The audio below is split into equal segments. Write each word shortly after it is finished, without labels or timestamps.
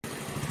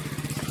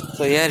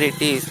तो यार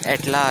it is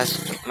at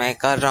last मैं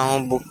कर रहा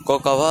हूँ बुक को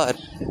कवर,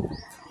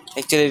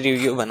 एक्चुअली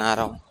रिव्यू बना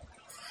रहा हूँ।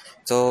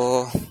 तो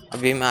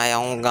अभी मैं आया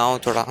हूँ गांव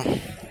थोड़ा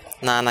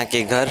नाना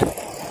के घर,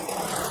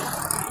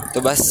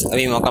 तो बस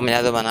अभी मौका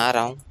मिला तो बना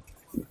रहा हूँ।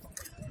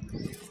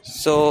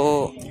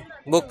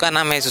 बुक का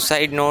नाम है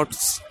सुसाइड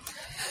नोट्स,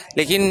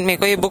 लेकिन मेरे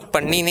को ये बुक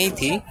पढ़नी नहीं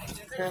थी।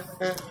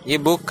 ये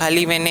बुक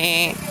खाली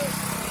मैंने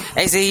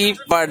ऐसे ही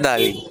पढ़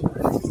डाली।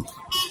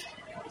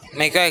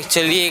 मेरे को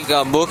एक्चुअली एक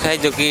बुक है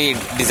जो कि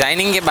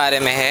डिज़ाइनिंग के बारे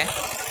में है,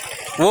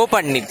 वो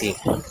पढ़नी थी।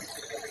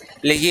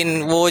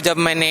 लेकिन वो जब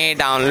मैंने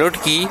डाउनलोड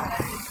की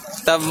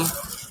तब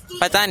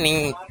पता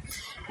नहीं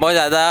बहुत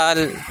ज़्यादा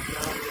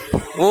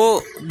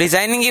वो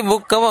डिज़ाइनिंग की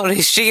बुक कम और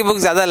हिस्ट्री की बुक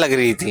ज़्यादा लग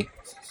रही थी।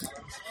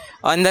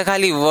 अंदर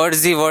खाली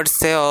वर्ड्स ही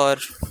वर्ड्स थे और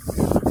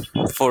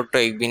फ़ोटो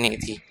एक भी नहीं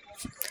थी।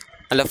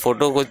 मतलब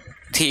फ़ोटो को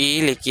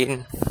थी,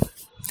 लेकिन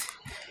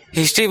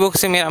हिस्ट्री बुक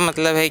से मेरा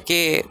मतलब है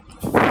कि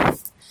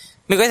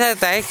मेरे को ऐसा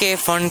लगता है कि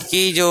फ़ॉन्ट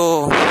की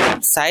जो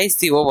साइज़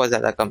थी वो बहुत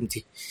ज़्यादा कम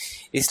थी,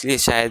 इसलिए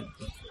शायद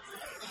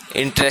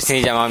इंटरेस्ट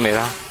नहीं जमा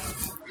मेरा।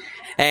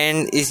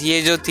 एंड इस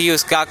ये जो थी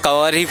उसका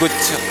कवर ही कुछ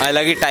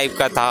अलग ही टाइप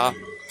का था,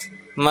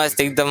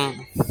 मस्त एकदम।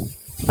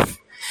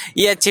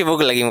 ये अच्छी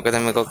बुक लगी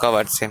मेरे को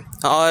कवर से।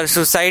 और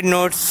सुसाइड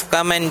नोट्स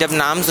का मैंने जब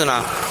नाम सुना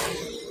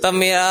तब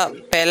मेरा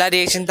पहला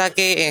रिएक्शन था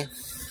कि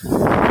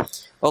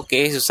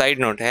ओके सुसाइड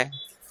नोट है,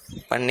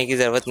 पढ़ने की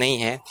ज़रूरत नहीं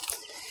है,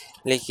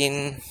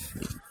 लेकिन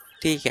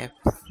ठीक है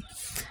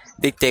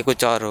दिखते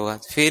कुछ और होगा।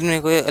 फिर मेरे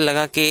को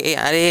लगा कि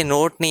अरे ये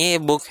नोट नहीं है, ये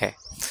बुक है,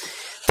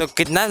 तो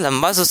कितना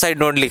लंबा सुसाइड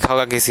नोट लिखा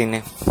होगा किसी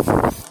ने।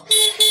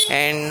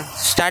 एंड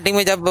स्टार्टिंग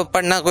में जब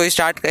पढ़ना कोई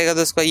स्टार्ट करेगा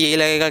तो उसको यही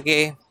लगेगा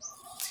कि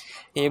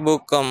ये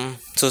बुक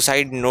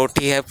सुसाइड नोट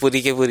ही है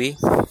पूरी की पूरी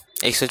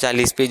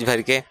 140 पेज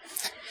भर के।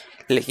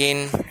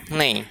 लेकिन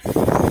नहीं,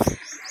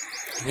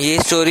 ये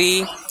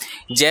स्टोरी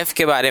जेफ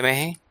के बारे में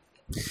है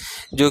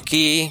जो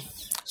कि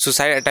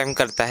सुसाइड अटेम्प्ट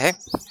करता है,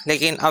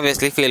 लेकिन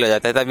ऑब्वियसली फेल हो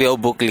जाता है, तभी वो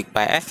बुक लिख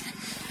पाया है।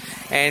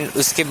 एंड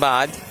उसके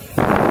बाद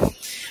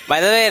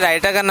बाय द वे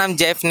राइटर का नाम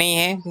जेफ नहीं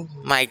है,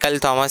 माइकल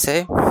थॉमस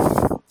है।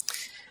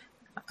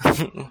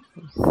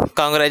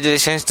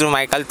 कॉन्ग्रेचुलेशंस टू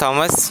माइकल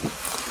थॉमस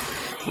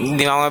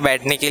दिमाग में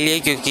बैठने के लिए,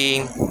 क्योंकि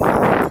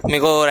मेरे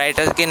को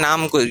राइटर के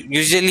नाम को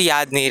यूजुअली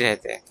याद नहीं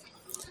रहते।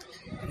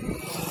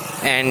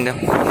 एंड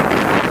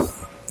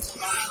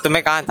तो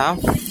मैं कहाँ था,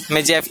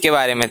 मैं जेफ के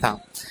बारे में था।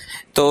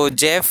 तो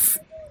जेफ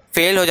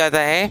फेल हो जाता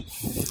है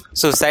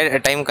सुसाइड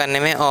अटेम्प्ट करने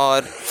में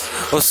और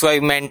उसको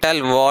एक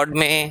मेंटल वार्ड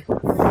में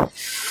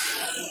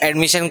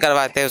एडमिशन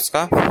करवाते हैं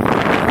उसका,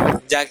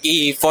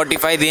 जाकि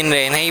 45 दिन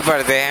रहना ही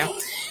पड़ते हैं।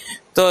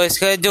 तो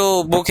इसका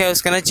जो बुक है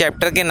उसके अंदर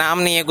चैप्टर के नाम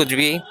नहीं है कुछ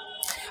भी,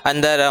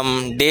 अंदर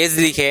डेज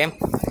लिखे,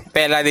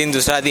 पहला दिन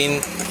दूसरा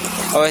दिन,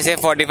 और ऐसे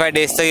 45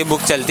 डेज तक ये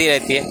बुक चलती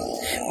रहती है।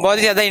 बहुत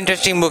ही ज़्यादा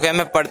इंटरेस्टिंग बुक है।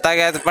 मैं पढ़ता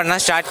गया, तो पढ़ना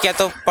स्टार्ट किया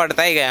तो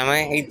पढ़ता ही गया,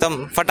 मैं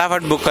एकदम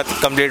फटाफट बुक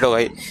कंप्लीट हो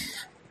गई,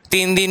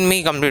 3 दिन में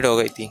ही कंप्लीट हो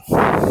गई थी।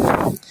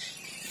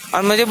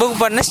 और मुझे बुक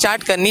पढ़ना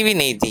स्टार्ट करनी भी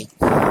नहीं थी,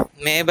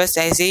 मैं बस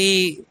ऐसे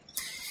ही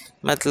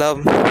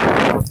मतलब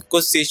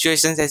कुछ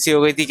सिचुएशंस ऐसी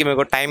हो गई थी कि मेरे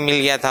को टाइम मिल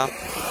गया था।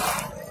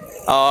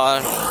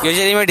 और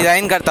यूजुअली मैं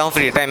डिज़ाइन करता हूँ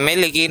फ्री टाइम में,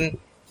 लेकिन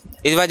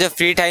इस बार जो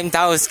फ्री टाइम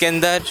था उसके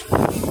अंदर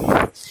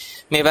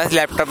मेरे पास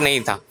लैपटॉप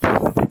नहीं था।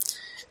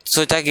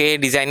 सोचा कि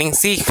डिज़ाइनिंग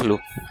सीख लूँ,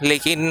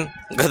 लेकिन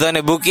गधों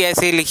ने बुक ही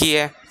ऐसे ही लिखी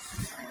है।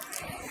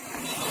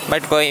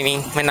 बट कोई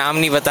नहीं, मैं नाम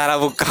नहीं बता रहा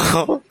बुक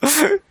का।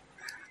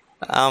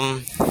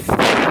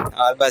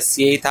 और बस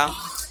यही था।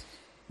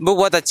 बुक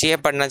बहुत अच्छी है,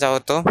 पढ़ना चाहो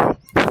तो।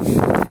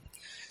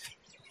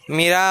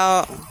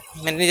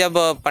 मैंने जब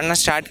पढ़ना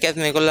स्टार्ट किया तो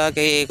मेरे को लगा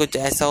कि ये कुछ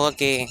ऐसा होगा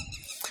कि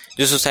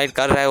जो सुसाइड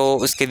कर रहा है वो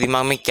उसके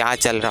दिमाग में क्या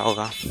चल रहा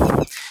होगा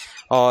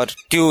और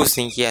क्यों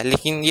उसने किया,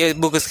 लेकिन ये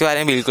बुक उसके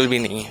बारे में बिल्कुल भी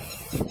नहीं है।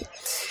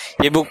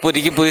 ये बुक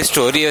पूरी की पूरी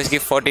स्टोरी है उसकी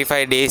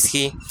 45 डेज़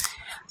की,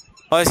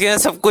 और इसके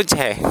अंदर सब कुछ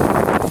है।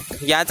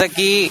 यहाँ तक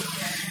कि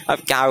अब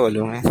क्या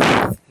बोलूँ मैं,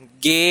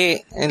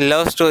 ये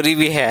लव स्टोरी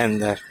भी है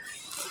अंदर।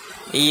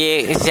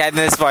 ये शायद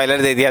मैंने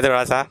स्पॉइलर दे दिया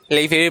थोड़ा सा,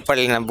 लेकिन फिर भी पढ़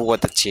लेना, बुक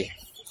बहुत अच्छी है।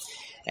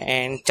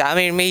 एंड 4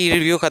 मिनट में ये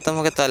रिव्यू ख़त्म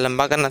हो गया, तो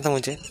लंबा करना था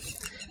मुझे,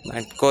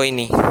 बट कोई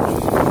नहीं।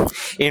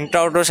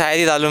 इंट्रो आउट्रो शायद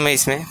ही डालूँ मैं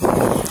इसमें,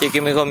 क्योंकि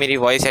मेरे को मेरी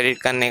वॉइस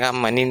एडिट करने का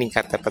मन ही नहीं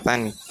करता, पता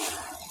नहीं।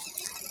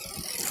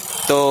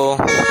 तो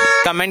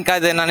कमेंट कर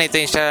देना, नहीं तो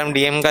इंस्टाग्राम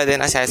DM कर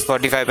देना, शायद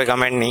स्पॉटिफाई पे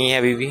कमेंट नहीं है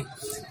अभी भी,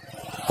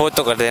 हो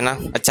तो कर देना,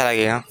 अच्छा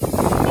लगेगा।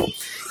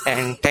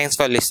 And thanks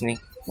for listening.